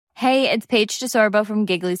Hey, it's Paige DeSorbo from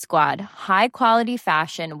Giggly Squad. High quality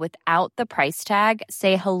fashion without the price tag.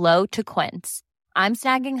 Say hello to Quince. I'm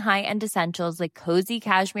snagging high-end essentials like cozy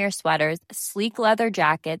cashmere sweaters, sleek leather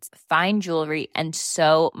jackets, fine jewelry, and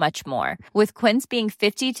so much more. With Quince being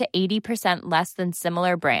 50 to 80% less than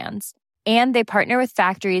similar brands. And they partner with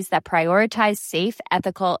factories that prioritize safe,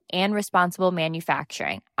 ethical, and responsible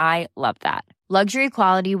manufacturing. I love that. Luxury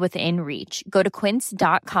quality within reach. Go to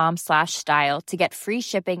quince.com/style to get free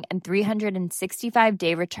shipping and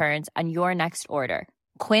 365-day returns on your next order.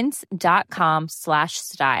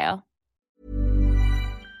 Quince.com/style.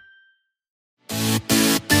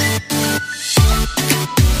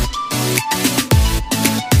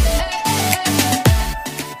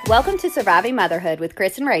 Welcome to Surviving Motherhood with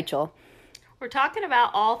Chris and Rachel. We're talking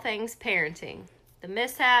about all things parenting, the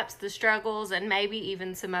mishaps, the struggles, and maybe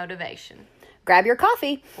even some motivation. Grab your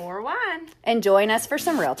coffee Or wine. and join us for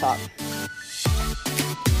some real talk.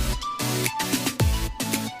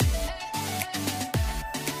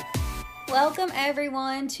 Welcome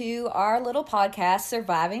everyone to our little podcast,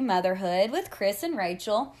 Surviving Motherhood with Chris and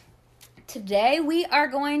Rachel. Today we are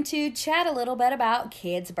going to chat a little bit about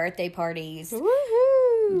kids' birthday parties.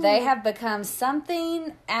 Woohoo! They have become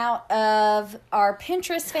something out of our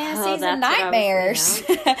Pinterest fantasies and that's what nightmares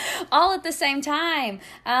all at the same time.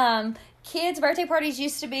 Kids' birthday parties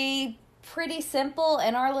used to be pretty simple,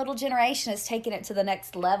 and our little generation has taken it to the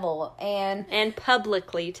next level. And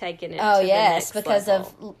publicly taken it to the yes, next because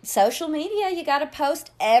level. of social media, you got to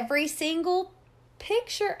post every single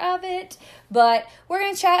picture of it. But we're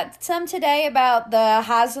going to chat some today about the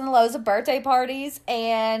highs and lows of birthday parties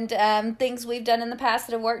and things we've done in the past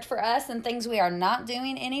that have worked for us and things we are not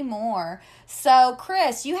doing anymore. So,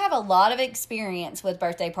 Chris, you have a lot of experience with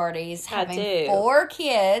birthday parties, having 4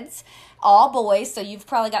 kids, all boys, so you've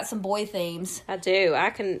probably got some boy themes. I do.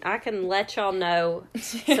 I can let y'all know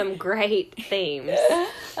some great themes.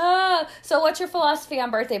 So what's your philosophy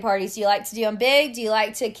on birthday parties? Do you like to do them big? Do you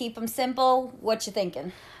like to keep them simple? What you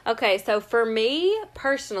thinking? Okay, so for me,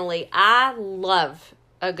 personally, I love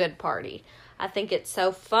a good party. I think it's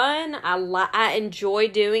so fun. I enjoy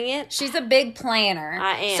doing it. She's a big planner.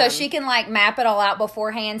 I am. So she can, map it all out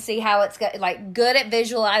beforehand, see how it's, good at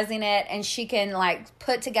visualizing it, and she can,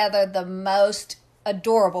 put together the most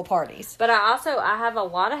adorable parties. But I have a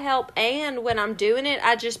lot of help, and when I'm doing it,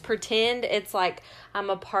 I just pretend it's like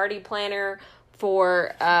I'm a party planner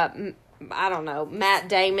for, I don't know, Matt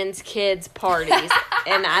Damon's kids' parties,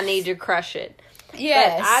 and I need to crush it.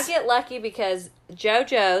 Yes. But I get lucky because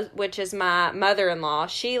JoJo, which is my mother-in-law,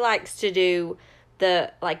 she likes to do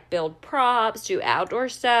build props, do outdoor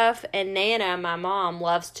stuff, and Nana, my mom,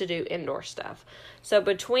 loves to do indoor stuff. So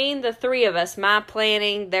between the three of us, my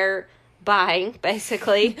planning, they're buying,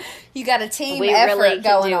 basically. You got a team effort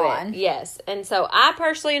going on. Yes. And so I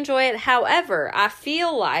personally enjoy it. However, I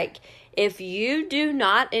feel like if you do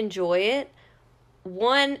not enjoy it,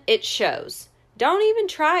 one, it shows. Don't even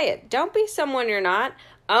try it. Don't be someone you're not.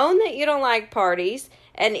 Own that you don't like parties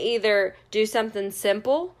and either do something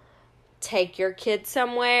simple, take your kids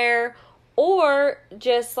somewhere, or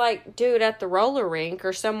just do it at the roller rink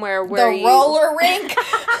or somewhere where roller rink?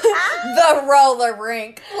 The roller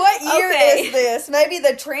rink. What year is this? Maybe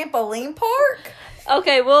the trampoline park?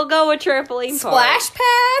 Okay, we'll go with trampoline park. Splash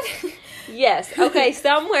pad? Yes. Okay,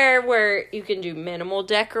 somewhere where you can do minimal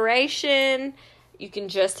decoration. You can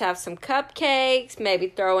just have some cupcakes, maybe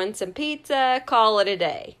throw in some pizza, call it a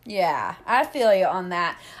day. Yeah, I feel you on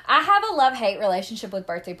that. I have a love-hate relationship with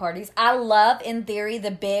birthday parties. I love, in theory,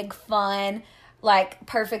 the big, fun,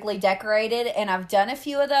 perfectly decorated, and I've done a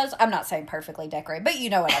few of those. I'm not saying perfectly decorated, but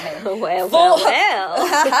you know what I mean. well.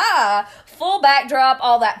 Full backdrop,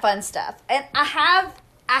 all that fun stuff. And I have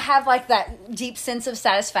that deep sense of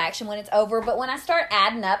satisfaction when it's over, but when I start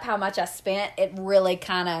adding up how much I spent, it really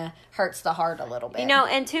kind of hurts the heart a little bit.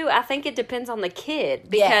 And two, I think it depends on the kid,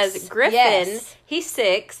 because Griffin, he's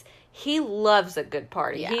 6, he loves a good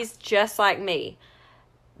party. Yeah. He's just like me.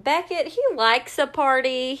 Beckett, he likes a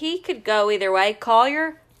party. He could go either way.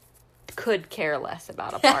 Collier could care less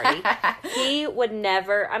about a party. He would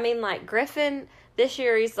never, Griffin, this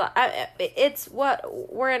year, he's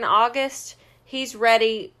we're in August. He's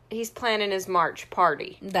ready. He's planning his March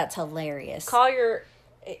party. That's hilarious. Collier,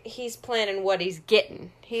 he's planning what he's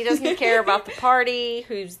getting. He doesn't care about the party,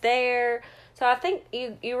 who's there. So I think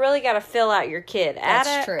you really got to fill out your kid.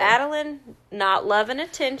 That's true. Adeline, not loving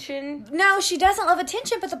attention. No, she doesn't love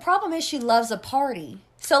attention, but the problem is she loves a party.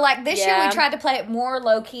 So, this year we tried to play it more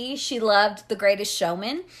low-key. She loved The Greatest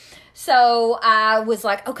Showman. So I was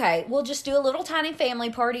like, okay, we'll just do a little tiny family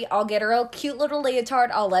party. I'll get her a cute little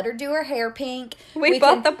leotard. I'll let her do her hair pink. We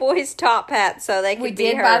bought the boys' top hats so they could be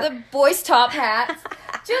her. We did buy the boys' top hats.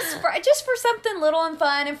 just for something little and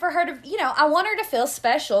fun, and for her to, I want her to feel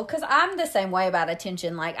special, because I'm the same way about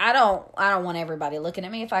attention. Like, I don't want everybody looking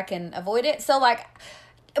at me if I can avoid it. So, like,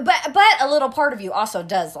 but a little part of you also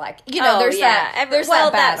does, like, there's that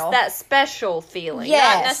battle. That's that special feeling,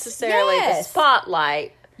 not necessarily the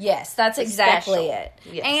spotlight. Yes, that's exactly it.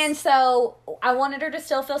 Yes. And so I wanted her to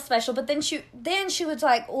still feel special, but then she was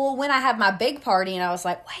like, well, when I have my big party, and I was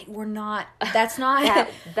like, wait, that's not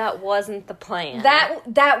that wasn't the plan.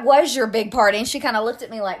 That was your big party. And she kind of looked at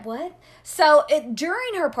me like, what? So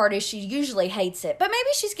during her party, she usually hates it, but maybe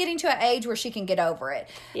she's getting to an age where she can get over it.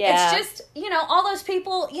 Yeah. It's just, all those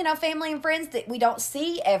people, family and friends that we don't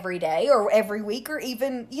see every day or every week or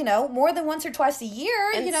even, more than once or twice a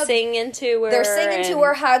year. And singing to her. They're singing to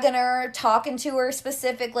her, hugging her, talking to her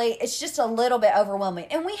specifically. It's just a little bit overwhelming.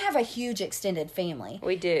 And we have a huge extended family.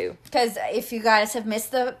 We do. Because if you guys have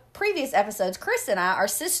missed the previous episodes, Chris and I are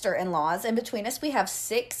sister-in-laws, and between us we have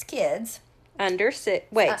 6 kids. Under 6.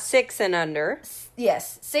 Wait, 6 and under.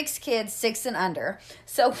 Yes, 6 kids, 6 and under.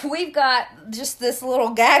 So we've got just this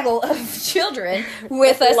little gaggle of children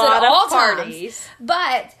with us at all times.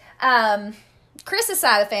 But Chris's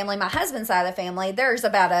side of the family, my husband's side of the family, there's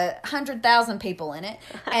about 100,000 people in it,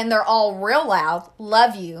 and they're all real loud.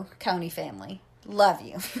 Love you, Coney family. Love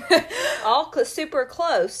you. All super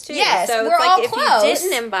close, too. Yes, so we're all if close. You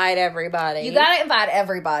didn't invite everybody. You got to invite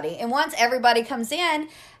everybody. And once everybody comes in,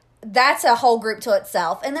 that's a whole group to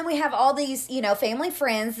itself. And then we have all these, family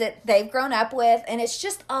friends that they've grown up with, and it's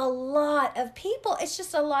just a lot of people. It's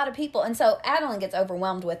just a lot of people. And so Adeline gets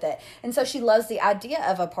overwhelmed with it. And so she loves the idea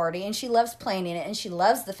of a party, and she loves planning it, and she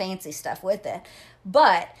loves the fancy stuff with it.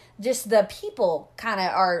 But just the people kind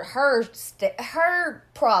of are her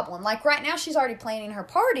problem. Like, right now she's already planning her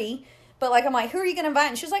party, but, like, I'm like, who are you going to invite?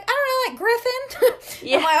 And she's like, I don't know, like Griffin.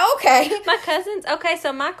 Yeah. I'm like, okay. My cousins. Okay,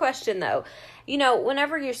 so my question, though.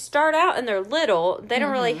 Whenever you start out and they're little, they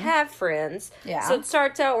don't really have friends. Yeah. So it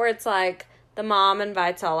starts out where it's like the mom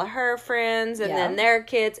invites all of her friends and then their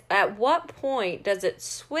kids. At what point does it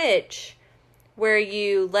switch where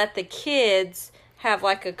you let the kids have,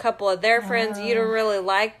 like, a couple of their friends? You don't really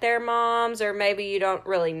like their moms, or maybe you don't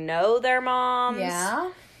really know their moms.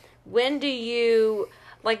 Yeah. When do you...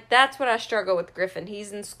 Like, that's what I struggle with Griffin.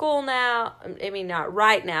 He's in school now. I mean, not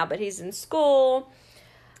right now, but he's in school.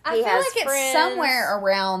 I feel like it's somewhere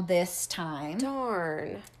around this time.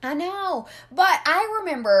 Darn. I know. But I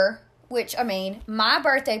remember, my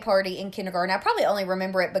birthday party in kindergarten, I probably only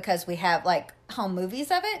remember it because we have, like, home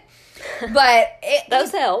movies of it. But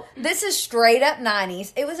those help. This is straight up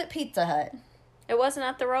 90s. It was at Pizza Hut. It wasn't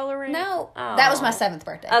at the roller rink? No. Oh. That was my 7th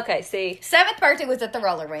birthday. Okay, see. 7th birthday was at the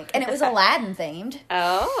roller rink, and it was Aladdin themed.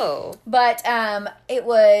 Oh. But it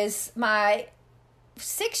was my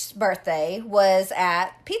 6th birthday was at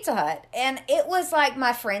Pizza Hut, and it was like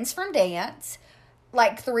my friends from dance,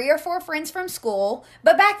 like 3 or 4 friends from school.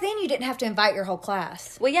 But back then you didn't have to invite your whole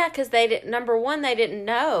class. Well, yeah, because they didn't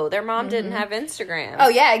know. Their mom didn't have Instagram. Oh,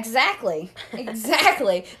 yeah, exactly.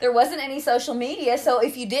 Exactly. There wasn't any social media, so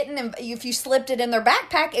if you slipped it in their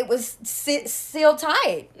backpack, it was sealed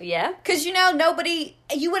tight. Yeah. Because,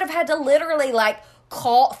 you would have had to literally, like,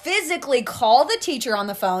 physically call the teacher on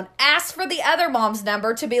the phone, ask for the other mom's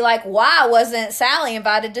number to be like, why wasn't Sally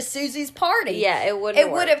invited to Susie's party? Yeah, it wouldn't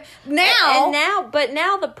work. It would have. Now. But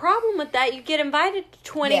now the problem with that, you get invited to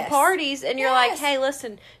 20 parties, and you're like, hey,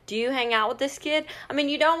 listen, do you hang out with this kid? I mean,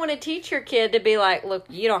 you don't want to teach your kid to be like, look,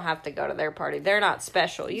 you don't have to go to their party. They're not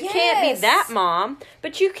special. You can't be that mom,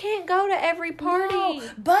 but you can't go to every party. No.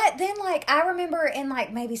 But then, like, I remember in,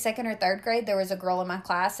 like, maybe 2nd or 3rd grade, there was a girl in my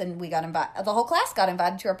class, and we got invited. The whole class got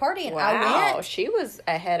invited to her party, and I went. She was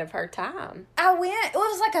ahead of her time. I went. It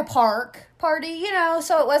was like a park party,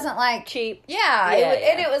 so it wasn't like cheap. Yeah,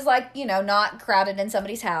 and it was like, not crowded in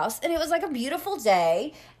somebody's house, and it was like a beautiful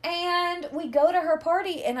day, and we go to her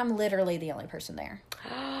party, and I'm literally the only person there.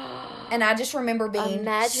 And I just remember being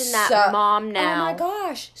Imagine that mom now. Oh my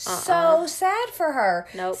gosh. So sad for her.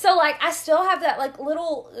 Nope. So, like, I still have that, like,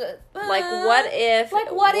 little like, what if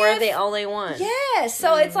we're the only one? Yes.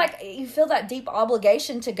 So it's like you feel that deep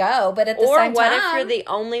obligation to go, but at the same time, or what if you're the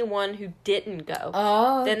only one who didn't go?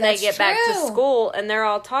 Oh, then they get back to school and they're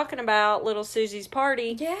all talking about little Susie's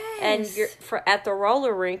party. Yes. And you're at the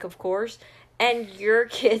roller rink, of course. And your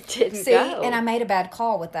kid didn't go. And I made a bad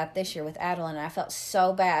call with that this year with Adeline, and I felt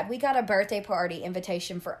so bad. We got a birthday party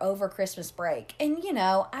invitation for over Christmas break. And,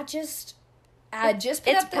 I just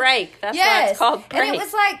put it's up the break. That's why it's called break. And it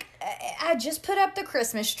was like I just put up the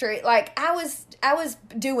Christmas tree. Like I was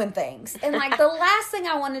doing things, and like the last thing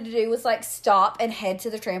I wanted to do was like stop and head to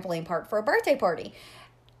the trampoline park for a birthday party.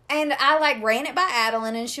 And I like ran it by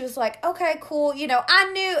Adeline, and she was like, "Okay, cool." You know,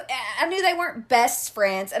 I knew they weren't best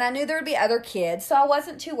friends, and I knew there would be other kids, so I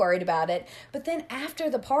wasn't too worried about it. But then after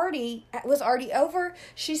the party was already over,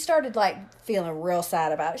 she started like feeling real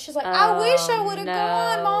sad about it. She's like, "I wish I would have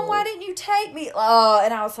gone, Mom. Why didn't you take me?" Oh,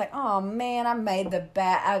 and I was like, "Oh man, I made the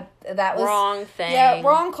that was wrong thing. Yeah,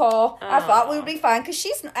 wrong call. I thought we would be fine because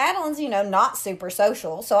Adeline's not super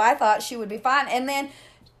social, so I thought she would be fine, and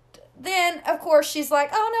then, of course, she's like,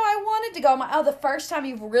 "Oh, no, I wanted to go." The first time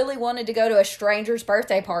you've really wanted to go to a stranger's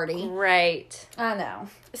birthday party. Right. I know.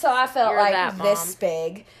 So I felt You're like this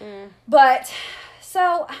big. But,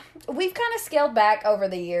 so, we've kind of scaled back over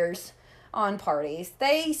the years on parties.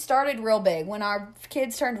 They started real big. When our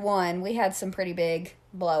kids turned 1, we had some pretty big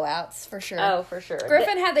blowouts, for sure. Oh, for sure.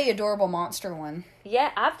 Griffin had the adorable monster one. Yeah,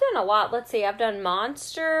 I've done a lot. Let's see. I've done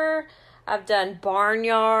Monster. I've done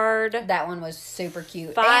Barnyard. That one was super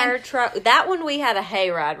cute. Fire truck. That one we had a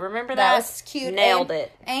hayride. Remember that? That was cute. Nailed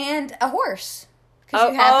it. And a horse.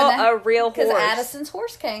 A real horse. Because Addison's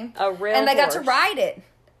horse came. A real horse. And they got to ride it.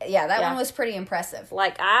 Yeah, that one was pretty impressive.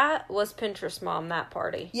 Like, I was Pinterest mom that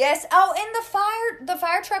party. Yes. Oh, and the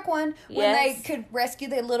fire truck one, when they could rescue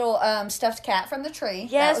the little stuffed cat from the tree.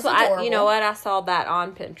 Yes, well, you know what? I saw that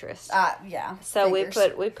on Pinterest. Yeah. So we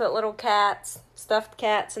put little cats, stuffed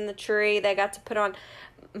cats in the tree. They got to put on.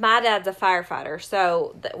 My dad's a firefighter,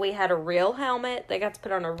 so we had a real helmet. They got to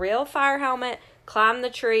put on a real fire helmet, climb the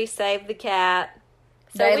tree, save the cat.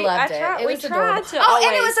 So they loved it. It was adorable.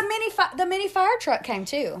 And it was the mini fire truck came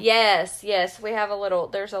too. Yes. We have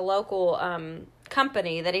there's a local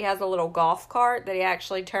company that he has a little golf cart that he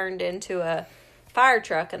actually turned into a fire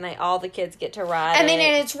truck, and all the kids get to ride. And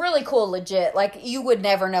it's really cool, legit. Like, you would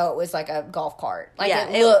never know it was like a golf cart. Like, yeah,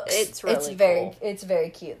 it's really cool. It's very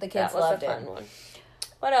cute. The kids loved it. That was a fun one.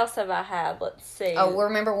 What else have I had? Let's see. Oh,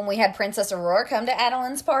 remember when we had Princess Aurora come to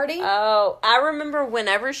Adeline's party? Oh, I remember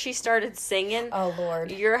whenever she started singing. Oh,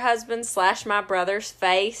 Lord. Your husband / my brother's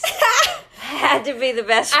face had to be the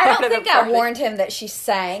best part of the party. I don't think I warned him that she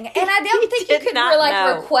sang. And I don't think you could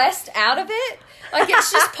request out of it. Like,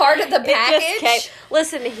 it's just part of the package.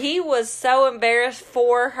 Listen, he was so embarrassed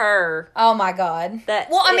for her. Oh, my God.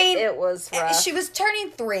 It was rough. She was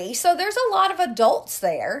turning 3, so there's a lot of adults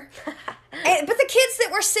there. But the kids that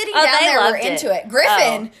were sitting down there were into it.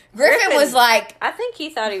 Griffin was like... I think he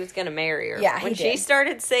thought he was going to marry her. Yeah, When she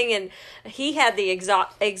started singing, he had the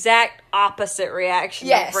exact opposite reaction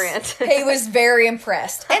of Brent. He was very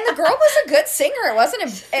impressed. And the girl was a good singer. It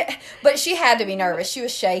wasn't... but she had to be nervous. She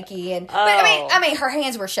was shaky. But I mean, her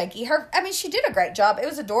hands were shaky. She did a great job. It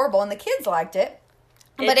was adorable, and the kids liked it.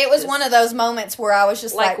 But it was one of those moments where I was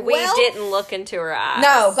just like, we didn't look into her eyes.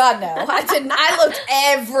 No, God, no. I didn't. I looked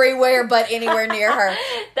everywhere but anywhere near her.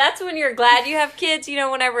 That's when you're glad you have kids,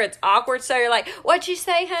 whenever it's awkward. So you're like, what'd you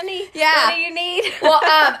say, honey? Yeah. What do you need? Well,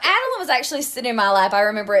 Adeline was actually sitting in my lap. I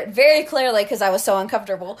remember it very clearly because I was so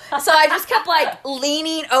uncomfortable. So I just kept,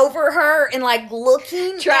 leaning over her and,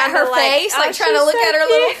 looking at her face. Trying to look at her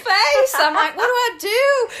little face. I'm like, what do I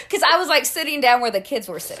do? Because I was, sitting down where the kids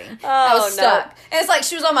were sitting. I was stuck. No. And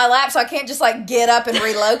it's she was on my lap, so I can't just get up and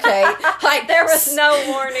relocate. There was no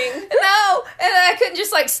warning. No, and I couldn't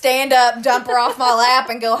just stand up, dump her off my lap,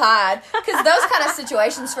 and go hide. Because those kind of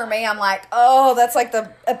situations for me, I'm like, oh, that's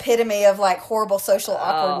the epitome of horrible social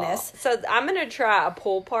awkwardness. So I'm gonna try a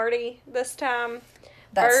pool party this time.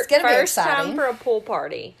 That's gonna be exciting. First time for a pool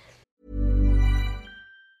party.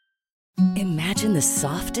 Imagine the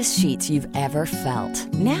softest sheets you've ever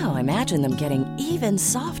felt. Now imagine them getting even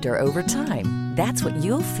softer over time. That's what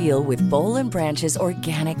you'll feel with Boll & Branch's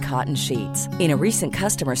organic cotton sheets. In a recent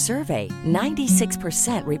customer survey,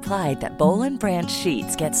 96% replied that Boll & Branch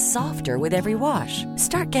sheets get softer with every wash.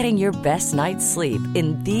 Start getting your best night's sleep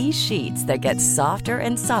in these sheets that get softer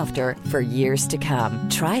and softer for years to come.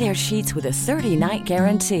 Try their sheets with a 30-night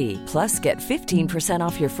guarantee. Plus, get 15%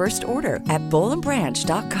 off your first order at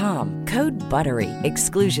bollandbranch.com. Code BUTTERY.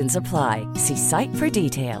 Exclusions apply. See site for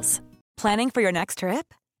details. Planning for your next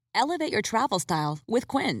trip? Elevate your travel style with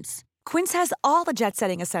Quince. Quince has all the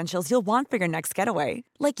jet-setting essentials you'll want for your next getaway,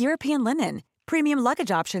 like European linen, premium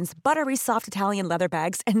luggage options, buttery soft Italian leather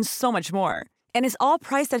bags, and so much more. And is all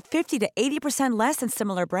priced at 50 to 80% less than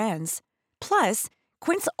similar brands. Plus,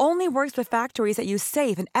 Quince only works with factories that use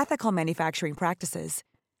safe and ethical manufacturing practices.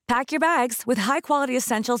 Pack your bags with high-quality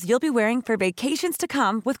essentials you'll be wearing for vacations to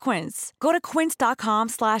come with Quince. Go to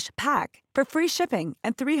quince.com/pack for free shipping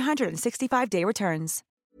and 365-day returns.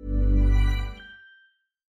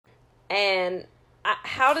 And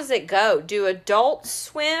how does it go? Do adults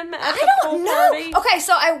swim at the pool know. party? Okay,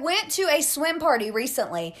 so I went to a swim party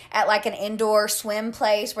recently at like an indoor swim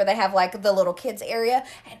place where they have like the little kids area,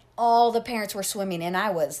 and all the parents were swimming, and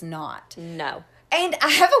I was not. No. And I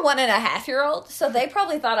have a 1.5-year-old, so they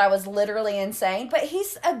probably thought I was literally insane. But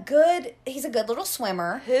he's a good little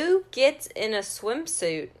swimmer. Who gets in a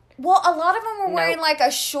swimsuit? Well, a lot of them were wearing like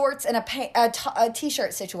a shorts and a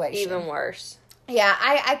t-shirt situation. Even worse. Yeah,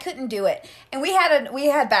 I couldn't do it. And we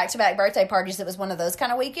had back-to-back birthday parties. It was one of those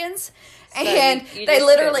kind of weekends. So and they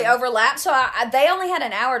literally overlapped. So they only had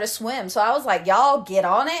an hour to swim. So I was like, y'all get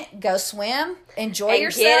on it, go swim, enjoy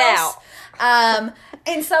yourselves. Get out.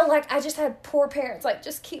 And so, like, I just had poor parents, like,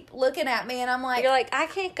 just keep looking at me, and I'm like... You're like, I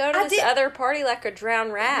can't go to this other party like a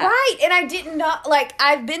drowned rat. Right, and I didn't know, like,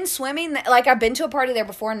 I've been swimming, like, I've been to a party there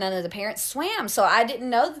before, and none of the parents swam, so I didn't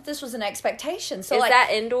know that this was an expectation. So, is that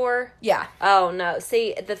indoor? Yeah. Oh, no.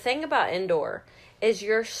 See, the thing about indoor is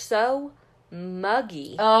you're so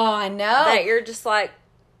muggy. Oh, I know. That you're just like,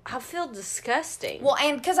 I feel disgusting. Well,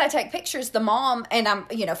 and because I take pictures, the mom, and I'm,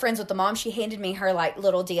 friends with the mom, she handed me her, like,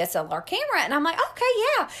 little DSLR camera, and I'm like, okay,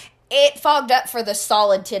 yeah. It fogged up for the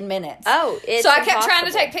solid 10 minutes. Oh, it's So I kept impossible. trying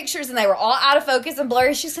to take pictures, and they were all out of focus and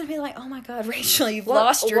blurry. She's going to be like, oh, my God, Rachel, you've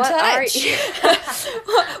lost your touch.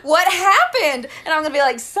 What happened? And I'm going to be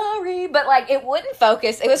like, sorry. But, like, it wouldn't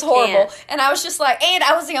focus. It was horrible. And I was just like, and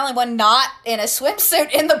I was the only one not in a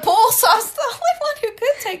swimsuit in the pool, so I was the only one who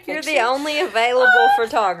could take pictures. You're the only available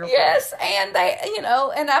photographer. Yes, and they, and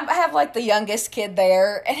I have, like, the youngest kid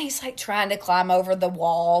there, and he's, like, trying to climb over the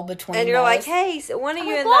wall between us. And you're like, hey, so one of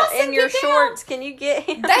you in your shorts, can you get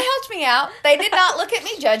him? They helped me out. They did not look at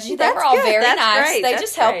me judgy. They were all good. very That's nice. great. They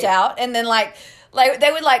just helped out. And then, like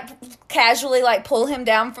they would, like, casually, like, pull him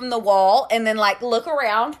down from the wall and then, like, look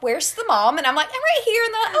around. Where's the mom? And I'm like, I'm right here.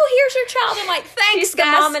 And they're like, oh, here's your child. I'm like, thanks, She's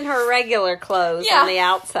guys. the mom in her regular clothes on the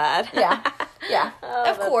outside. Yeah.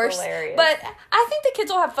 Oh, of course. Hilarious. But I think the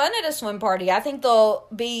kids will have fun at a swim party. I think they'll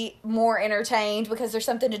be more entertained because there's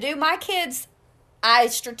something to do. My kids... I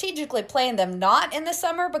strategically planned them not in the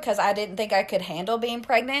summer because I didn't think I could handle being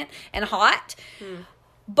pregnant and hot.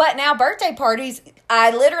 But now birthday parties,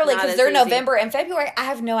 I literally, because they're November and February, I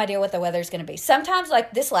have no idea what the weather's going to be. Sometimes,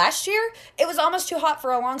 like this last year, it was almost too hot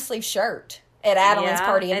for a long sleeve shirt at Adeline's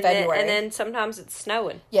party in February. And then sometimes it's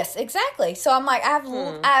snowing. Yes, exactly. So I'm like,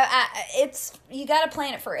 you got to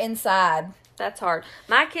plan it for inside. That's hard.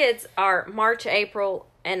 My kids are March, April,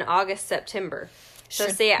 and August, September. So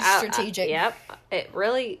strategic. Yep. It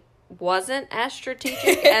really wasn't as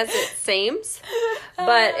strategic as it seems,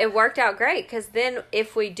 but it worked out great because then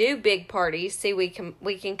if we do big parties, we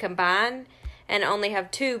can combine and only have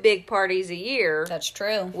 2 big parties a year. That's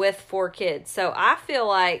true. With 4 kids. So I feel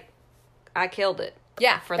like I killed it.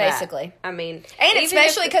 Yeah, for basically. That. I mean, and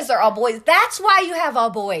especially because they're all boys. That's why you have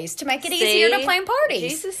all boys, to make it easier to plan parties.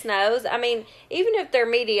 Jesus knows. I mean, even if they're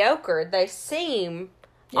mediocre, they seem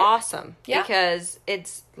awesome because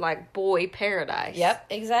it's like boy paradise. Yep,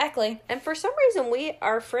 exactly. And for some reason, we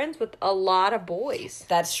are friends with a lot of boys.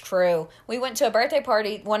 That's true. We went to a birthday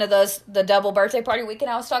party, one of those, the double birthday party weekend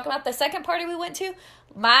I was talking about. The second party we went to,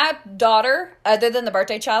 my daughter, other than the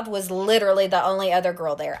birthday child, was literally the only other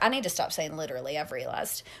girl there. I need to stop saying literally, I've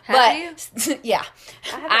realized. Have you? Yeah.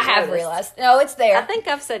 I have realized. No, it's there. I think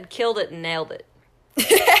I've said killed it and nailed it.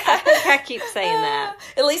 I think I keep saying that.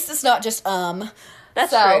 At least it's not just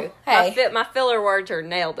That's true. Hey. My filler words are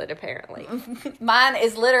nailed it, apparently. Mine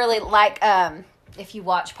is literally like, if you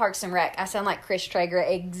watch Parks and Rec, I sound like Chris Traeger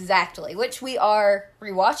exactly, which we are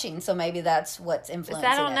rewatching, so maybe that's what's influencing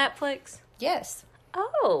it. Is that on Netflix? Yes.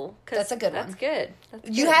 Oh. That's a good one. That's good.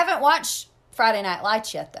 You haven't watched Friday Night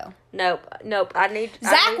Lights yet, though. Nope.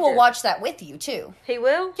 Zach will watch that with you, too. He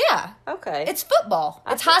will? Yeah. Okay. It's football.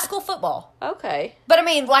 It's high school football. Okay. But, I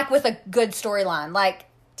mean, like, with a good storyline. Like,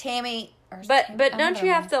 Tammy... But don't you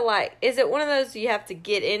have to, like, is it one of those you have to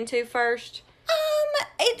get into first?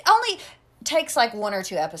 It only takes, like, 1 or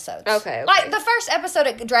 2 episodes. Okay. Like, the first episode,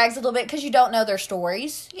 it drags a little bit because you don't know their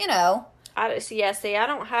stories, you know. I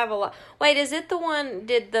don't have a lot. Wait, is it the one,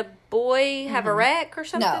 did the boy have a wreck or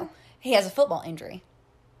something? No. He has a football injury.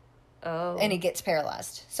 Oh. And he gets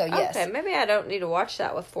paralyzed. So, yes. Okay, maybe I don't need to watch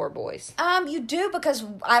that with 4 boys. You do, because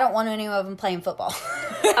I don't want any of them playing football.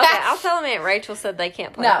 Okay, I'll tell them Aunt Rachel said they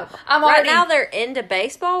can't play football. Right now they're into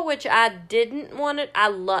baseball, which I didn't want it. I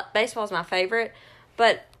love baseball's my favorite,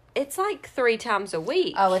 but it's like 3 times a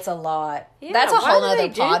week. Oh, it's a lot. Yeah, that's a whole other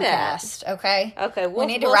podcast. That? Okay. Okay, we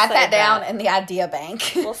need to write that down in the idea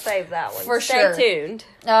bank. We'll save that one. For sure. Stay tuned.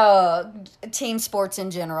 Oh, team sports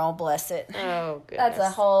in general, bless it. Oh, goodness. That's a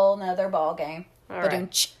whole nother ball game. All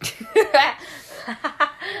right.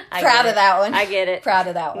 Proud of that one. I get it. Proud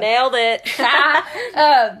of that one. Nailed it.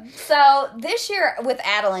 So this year with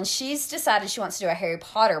Adeline, she's decided she wants to do a Harry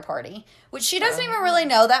Potter party, which she doesn't even really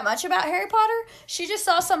know that much about Harry Potter. She just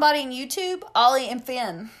saw somebody on YouTube, Ollie and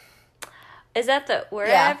Finn. Is that the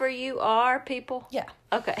wherever you are, people? Yeah.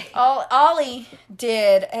 Okay. Ollie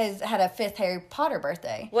had a 5th Harry Potter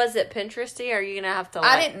birthday. Was it Pinteresty, or are you gonna have to?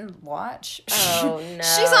 I didn't watch. Oh no.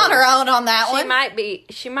 She's on her own on that one.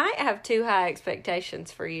 She might have too high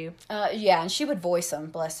expectations for you. Yeah, and she would voice them.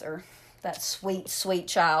 Bless her. That sweet, sweet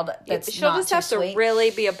child. She'll just have to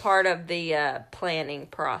really be a part of the planning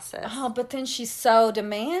process. Oh, but then she's so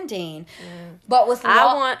demanding. But with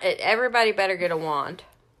everybody better get a wand.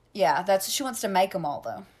 Yeah, she wants to make them all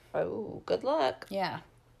though. Oh, good luck. Yeah.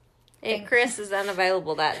 And Chris is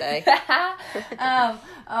unavailable that day.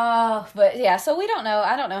 But yeah, so we don't know.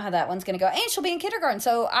 I don't know how that one's going to go. And she'll be in kindergarten.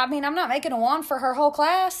 So, I mean, I'm not making a wand for her whole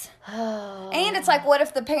class. And it's like, what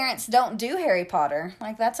if the parents don't do Harry Potter?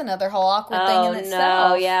 Like, that's another whole awkward thing in itself.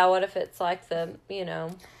 No, yeah. What if it's like Yeah,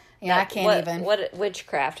 I can't even. What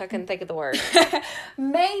witchcraft? I couldn't think of the word.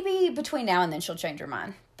 Maybe between now and then she'll change her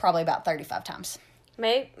mind. Probably about 35 times.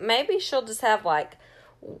 Maybe she'll just have like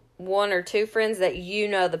 1 or 2 friends that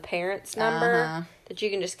the parents' number that you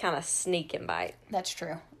can just kind of sneak invite. That's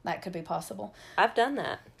true. That could be possible. I've done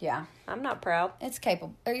that. Yeah. I'm not proud. It's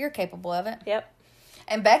capable. Or you're capable of it. Yep.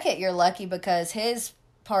 And Beckett, you're lucky because his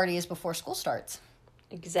party is before school starts.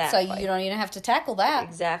 Exactly. So you don't even have to tackle that.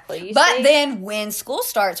 Exactly. Then when school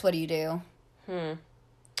starts, what do you do?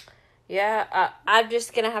 Yeah, I'm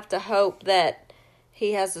just going to have to hope that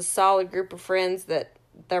he has a solid group of friends that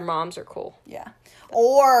their moms are cool. Yeah.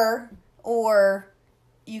 Or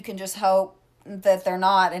you can just hope that they're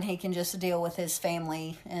not, and he can just deal with his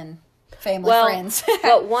family and friends.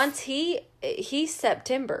 But once he's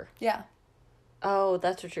September. Yeah. Oh,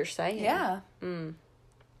 that's what you're saying. Yeah.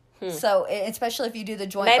 So, especially if you do the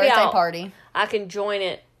joint birthday party. I can join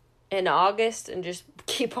it in August and just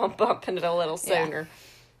keep on bumping it a little sooner.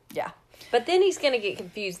 Yeah. But then he's going to get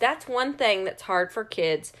confused. That's one thing that's hard for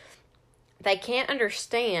kids. They can't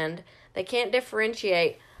understand. They can't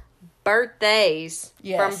differentiate birthdays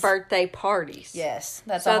from birthday parties. Yes,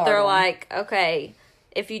 that's so a hard they're one. like, okay,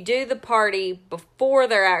 if you do the party before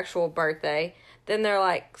their actual birthday, then they're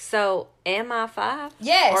like, so am I 5?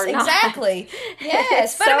 Yes, or not? Exactly.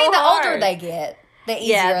 Yes, but so I mean, the hard. older they get, the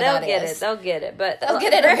easier that is. They'll get it. But they'll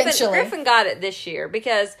get it eventually. Griffin got it this year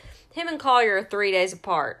because him and Collier are 3 days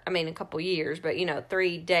apart. I mean, a couple years, but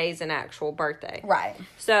 3 days in actual birthday. Right.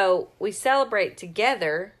 So we celebrate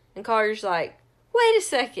together, and Collier's like, wait a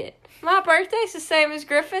second. My birthday's the same as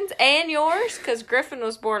Griffin's and yours? Because Griffin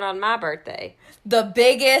was born on my birthday. The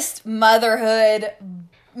biggest motherhood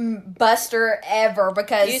buster ever,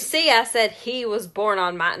 because you see, I said he was born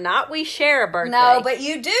on my, not we share a birthday. No, but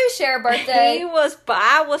you do share a birthday.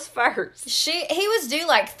 I was first. He was due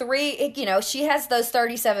like 3. She has those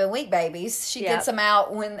 37-week babies. She gets them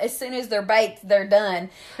out as soon as they're baked, they're done.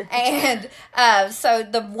 And so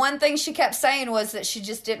the one thing she kept saying was that she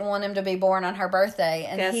just didn't want him to be born on her birthday.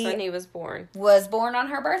 And guess when he was born? Was born on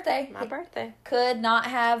her birthday. My birthday. Could not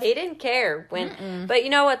have. He didn't care when. But you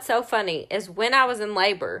know what's so funny is when I was in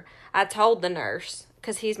labor, I told the nurse,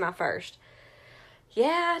 because he's my first,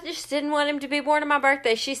 I just didn't want him to be born on my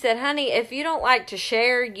birthday. She said, honey, if you don't like to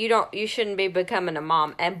share, you shouldn't be becoming a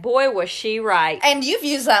mom. And boy, was she right. And you've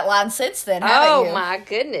used that line since then, haven't you? Oh, my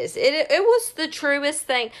goodness. It was the truest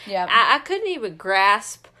thing. Yep. I couldn't even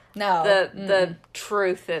grasp the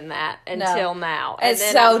truth in that until now. And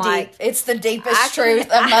it's so deep. It's the deepest truth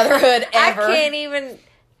of motherhood ever. I can't even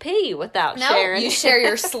pee without sharing. You share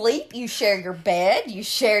your sleep, you share your bed, you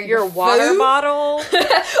share your water food. bottle.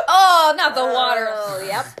 Oh, not the water. Oh,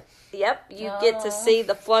 yep. You get to see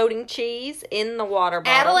the floating cheese in the water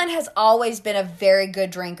bottle. Adeline has always been a very good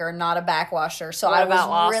drinker, not a backwasher. So what about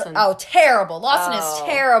Lawson? Terrible. Lawson is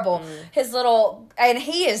terrible. His and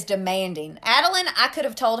he is demanding. Adeline, I could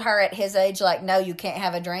have told her at his age, like, no, you can't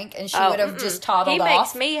have a drink, and she would have just toddled off. He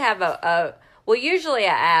makes me have well, usually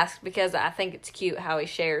I ask because I think it's cute how he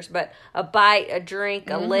shares, but a bite, a drink,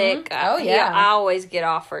 a lick. I always get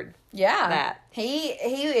offered that. He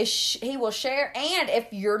will share, and if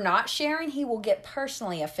you're not sharing, he will get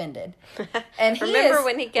personally offended. And remember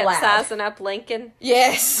when he kept sizing up Lincoln?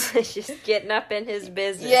 Yes. Just getting up in his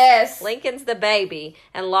business. Yes. Lincoln's the baby,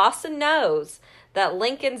 and Lawson knows that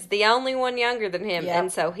Lincoln's the only one younger than him,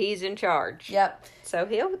 and so he's in charge. Yep. So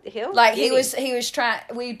he'll like he was trying.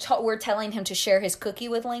 We're telling him to share his cookie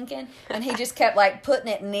with Lincoln, and he just kept like putting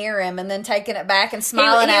it near him and then taking it back and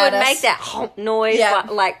smiling at us. He would make that honk noise,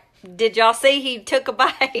 like Did y'all see he took a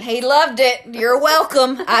bite? He loved it. You're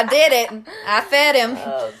welcome. I did it. I fed him.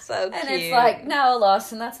 Oh, so cute. And it's like, no,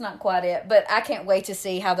 Lawson, that's not quite it. But I can't wait to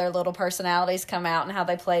see how their little personalities come out and how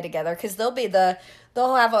they play together. Because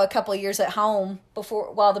they'll have a couple of years at home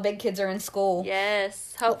while the big kids are in school.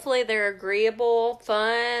 Yes. Hopefully they're agreeable,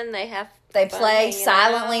 fun. They play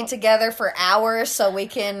silently together for hours so we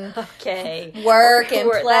can work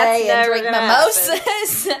and play and drink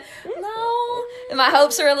mimosas. No. My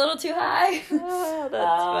hopes are a little too high. Oh,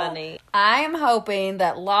 that's funny. I am hoping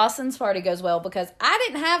that Lawson's party goes well because I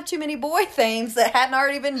didn't have too many boy themes that hadn't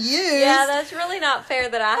already been used. Yeah, that's really not fair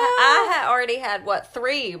that I had already had,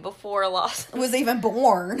 3 before Lawson was even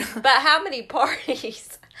born. But how many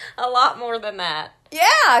parties? A lot more than that.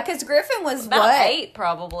 Yeah, because Griffin was about 8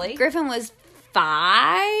 probably. Griffin was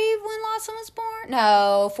 5 when Lawson was born?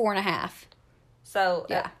 No, 4.5. So,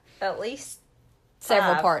 yeah. At least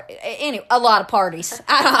several parties. Anyway, a lot of parties.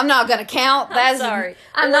 I'm not going to count. I'm sorry.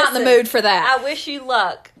 I'm not in the mood for that. I wish you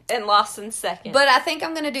luck in Lawson's second. But I think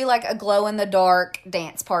I'm going to do like a glow-in-the-dark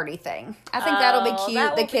dance party thing. I think that'll be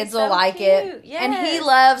cute. The kids will like it. Yes. And he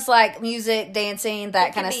loves like music, dancing,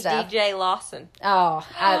 that kind of stuff. DJ Lawson. Oh.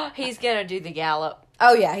 He's going to do the gallop.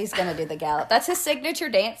 Oh, yeah, he's going to do the gallop. That's his signature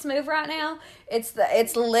dance move right now.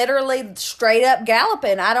 It's literally straight up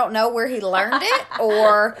galloping. I don't know where he learned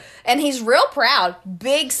it and he's real proud.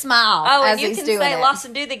 Big smile as he's doing it. You can say,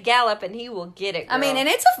 Lawson, do the gallop and he will get it, girl. I mean, and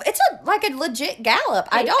it's like a legit gallop.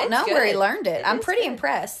 I don't know where he learned it. I'm pretty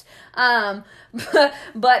impressed. But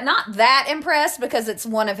not that impressed because it's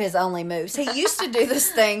one of his only moves. He used to do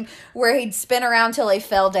this thing where he'd spin around till he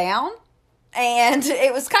fell down. And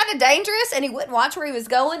it was kind of dangerous, and he wouldn't watch where he was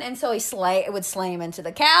going, and so he would slam into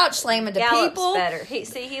the couch, slam into people. Better.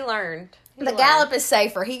 He learned. The gallop is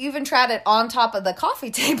safer. He even tried it on top of the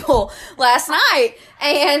coffee table last night,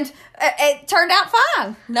 and it turned out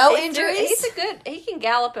fine. No injuries. He can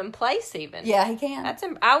gallop in place even. Yeah, he can.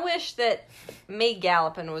 I wish that me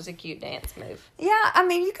galloping was a cute dance move. Yeah, I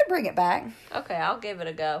mean, you could bring it back. Okay, I'll give it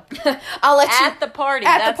a go. I'll let you. At the party.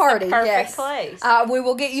 That's the perfect yes. place. We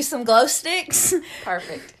will get you some glow sticks.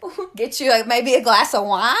 Perfect. Get you maybe a glass of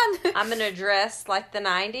wine. I'm going to dress like the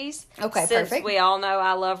 90s. Okay, since perfect. We all know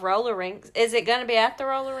I love roller rinks. Is it going to be at the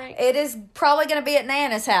roller rink? It is probably going to be at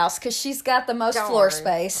Nana's house because she's got the most floor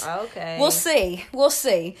space. Okay. We'll see.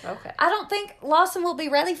 Okay. I don't think Lawson will be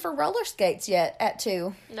ready for roller skates yet at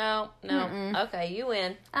 2. No. Mm-mm. Okay, you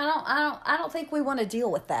win. I don't think we want to deal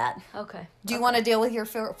with that. Okay. Do you want to deal with your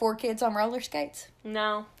 4 kids on roller skates?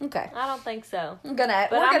 No. Okay. I don't think so. We're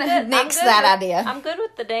gonna nix that idea. I'm good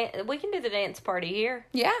with the dance. We can do the dance party here.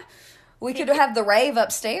 Yeah. We could have the rave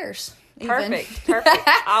upstairs. Perfect.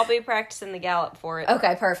 I'll be practicing the gallop for it.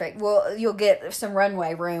 Okay, perfect. Well, you'll get some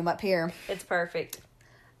runway room up here. It's perfect.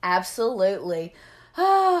 Absolutely.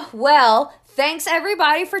 Well, thanks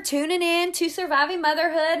everybody for tuning in to Surviving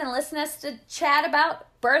Motherhood and listening to us to chat about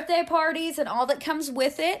birthday parties and all that comes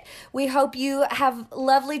with it. We hope you have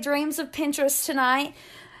lovely dreams of Pinterest tonight.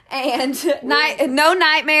 And no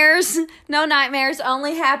nightmares,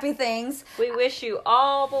 only happy things. We wish you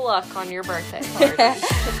all the luck on your birthday party.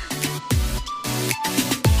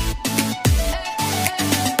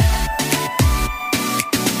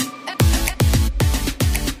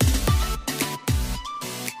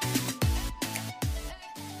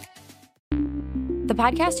 The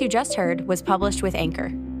podcast you just heard was published with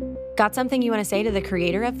Anchor. Got something you want to say to the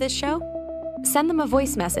creator of this show? Send them a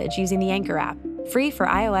voice message using the Anchor app, free for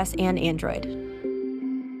iOS and Android.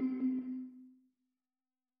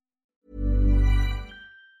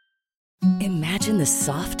 Imagine the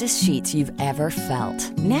softest sheets you've ever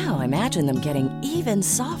felt. Now imagine them getting even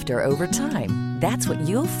softer over time. That's what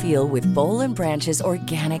you'll feel with Boll & Branch's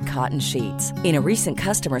organic cotton sheets. In a recent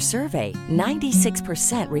customer survey,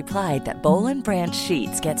 96% replied that Boll & Branch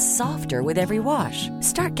sheets get softer with every wash.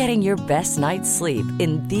 Start getting your best night's sleep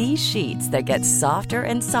in these sheets that get softer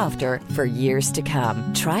and softer for years to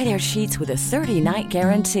come. Try their sheets with a 30-night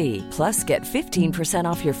guarantee. Plus, get 15%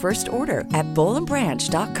 off your first order at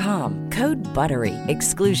bollandbranch.com. Code BUTTERY.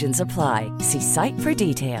 Exclusions apply. See site for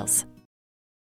details.